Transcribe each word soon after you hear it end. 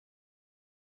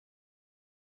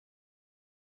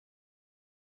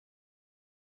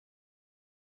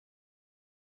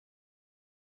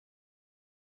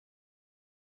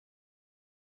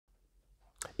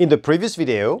In the previous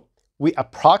video, we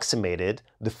approximated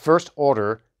the first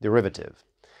order derivative.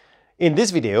 In this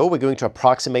video, we're going to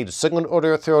approximate the second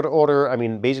order, third order,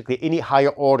 basically any higher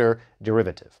order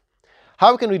derivative.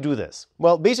 How can we do this?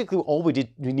 Well, basically all we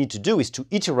need to do is to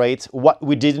iterate what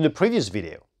we did in the previous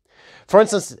video. For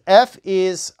instance, f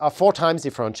is 4 times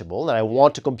differentiable, and I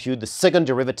want to compute the second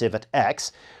derivative at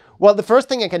x. Well, the first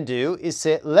thing I can do is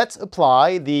say, let's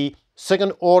apply the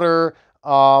second order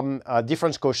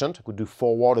difference quotient. I could do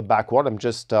forward or backward. I'm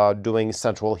just doing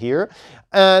central here.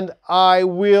 And I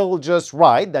will just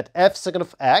write that f second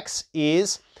of x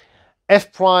is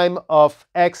f prime of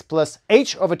x plus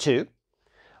h over 2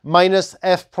 minus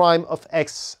f prime of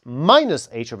x minus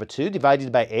h over 2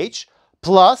 divided by h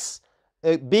plus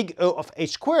a big O of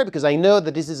h squared, because I know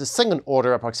that this is a second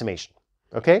order approximation.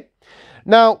 Okay?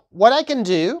 Now, what I can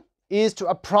do is to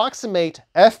approximate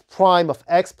f prime of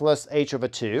x plus h over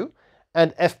 2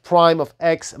 and f prime of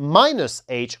x minus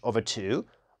h over 2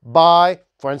 by,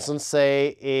 for instance,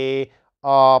 say a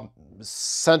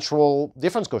central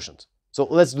difference quotient. So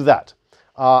let's do that.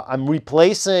 I'm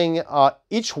replacing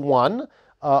each one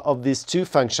of these two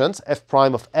functions, f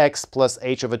prime of x plus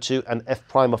h over 2 and f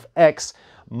prime of x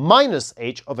minus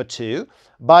h over 2,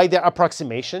 by their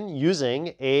approximation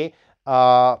using a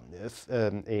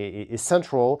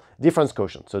central difference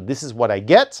quotient. So this is what I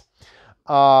get.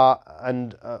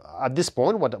 At this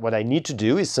point, what I need to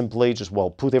do is simply just, well,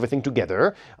 put everything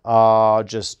together,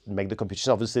 just make the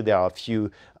computation. Obviously, there are a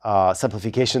few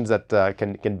simplifications that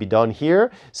can be done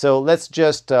here. So let's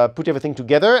just put everything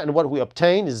together, and what we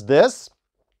obtain is this.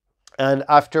 And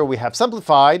after we have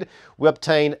simplified, we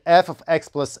obtain f of x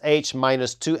plus h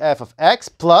minus 2f of x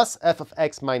plus f of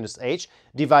x minus h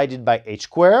divided by h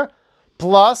squared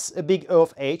plus a big O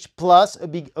of h plus a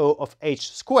big O of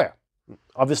h squared.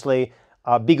 Obviously,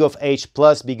 big O of h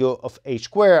plus big O of h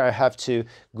squared, I have to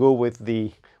go with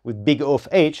big O of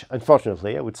h,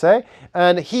 unfortunately, I would say.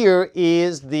 And here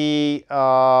is the,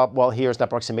 well, here's the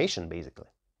approximation, basically.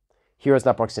 Here's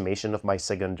the approximation of my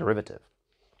second derivative.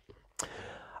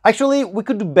 Actually, we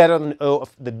could do better than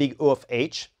the big O of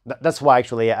h. That's why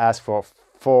actually I asked for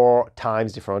 4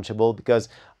 times differentiable, because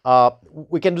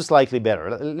we can do slightly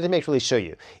better. Let me actually show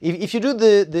you. If you do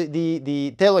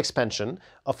the Taylor expansion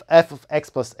of f of x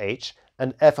plus h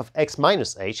and f of x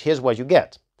minus h, here's what you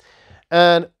get.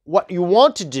 And what you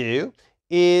want to do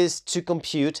is to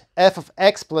compute f of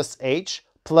x plus h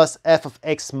plus f of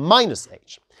x minus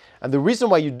h. And the reason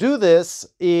why you do this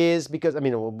is because,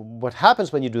 what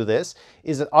happens when you do this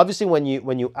is that obviously when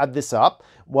you add this up,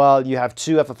 well, you have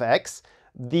 2f of x.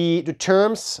 The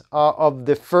terms of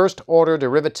the first order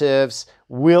derivatives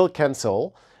will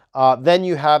cancel. Then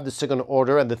you have the second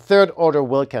order, and the third order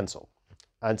will cancel.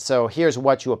 And so here's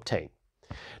what you obtain.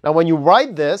 Now, when you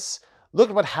write this, look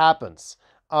at what happens.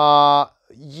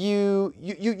 You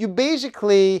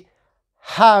basically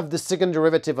have the second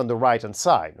derivative on the right-hand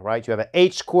side, right? You have a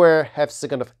h squared half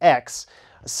second of x.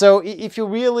 So if you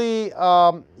really,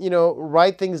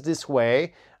 write things this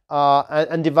way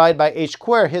and divide by h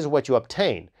squared, here's what you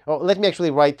obtain. Well, let me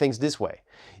actually write things this way.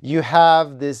 You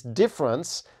have this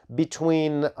difference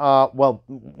between, well,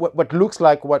 what looks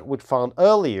like what we found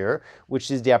earlier,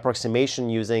 which is the approximation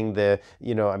using the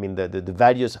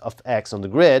values of x on the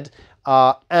grid,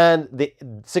 and the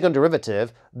second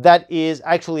derivative that is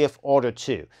actually of order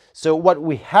 2. So what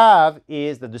we have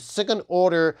is that the second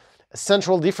order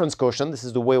central difference quotient, this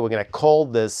is the way we're going to call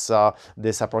this,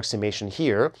 this approximation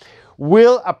here,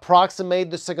 will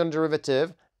approximate the second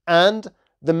derivative, and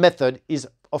the method is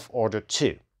of order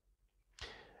 2.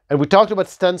 And we talked about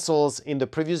stencils in the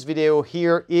previous video.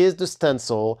 Here is the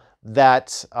stencil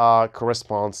that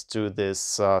corresponds to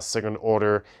this second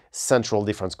order central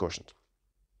difference quotient.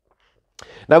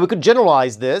 Now we could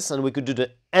generalize this, and we could do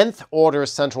the nth order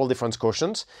central difference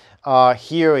quotient.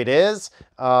 Here it is.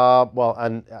 Well,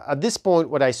 and at this point,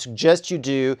 what I suggest you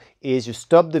do is you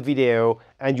stop the video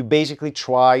and you basically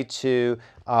try to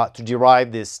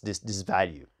derive this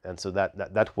value. And so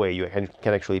that way you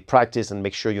can actually practice and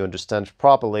make sure you understand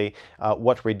properly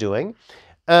what we're doing.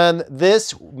 And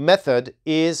this method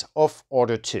is of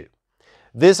order 2.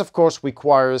 This, of course,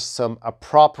 requires some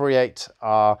appropriate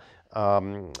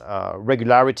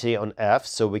regularity on f,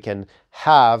 so we can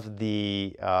have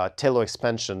the Taylor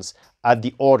expansions at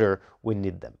the order we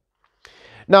need them.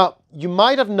 Now, you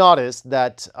might have noticed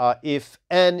that if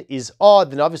n is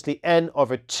odd, then obviously n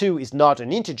over 2 is not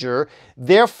an integer.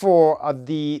 Therefore,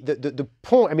 the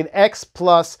point, x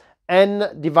plus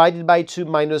n divided by 2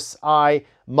 minus I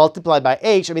multiplied by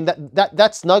h,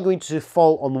 that's not going to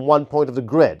fall on one point of the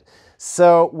grid.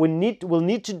 So we'll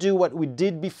need to do what we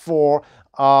did before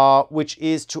which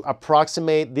is to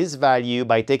approximate this value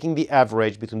by taking the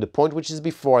average between the point which is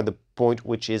before and the point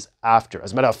which is after.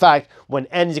 As a matter of fact, when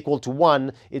n is equal to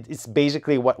 1, it's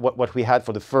basically what we had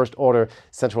for the first order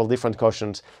central difference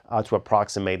quotient to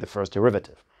approximate the first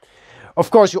derivative. Of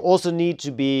course, you also need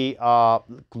to be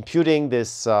computing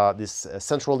this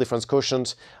central difference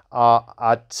quotient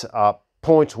at a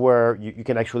point where you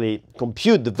can actually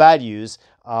compute the values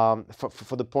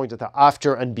for the point that are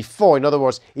after and before. In other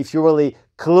words, if you're really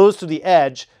close to the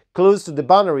edge, close to the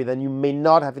boundary, then you may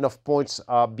not have enough points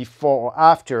before or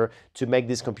after to make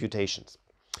these computations.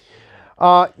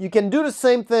 You can do the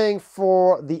same thing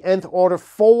for the nth order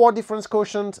forward difference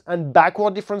quotient and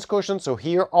backward difference quotient. So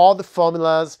here are the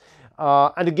formulas.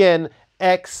 And again,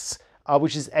 x,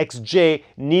 which is xj,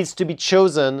 needs to be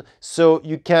chosen so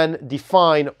you can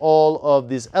define all of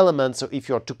these elements. So if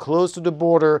you're too close to the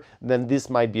border, then this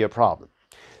might be a problem.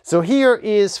 So here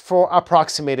is for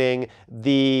approximating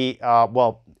the,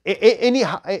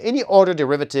 any order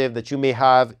derivative that you may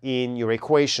have in your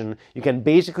equation, you can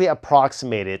basically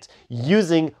approximate it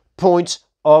using points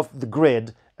of the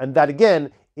grid. And that again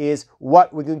is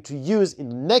what we're going to use in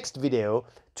the next video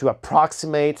to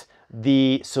approximate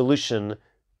the solution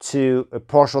to a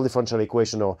partial differential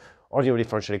equation or ordinary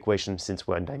differential equation, since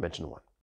we're in dimension 1.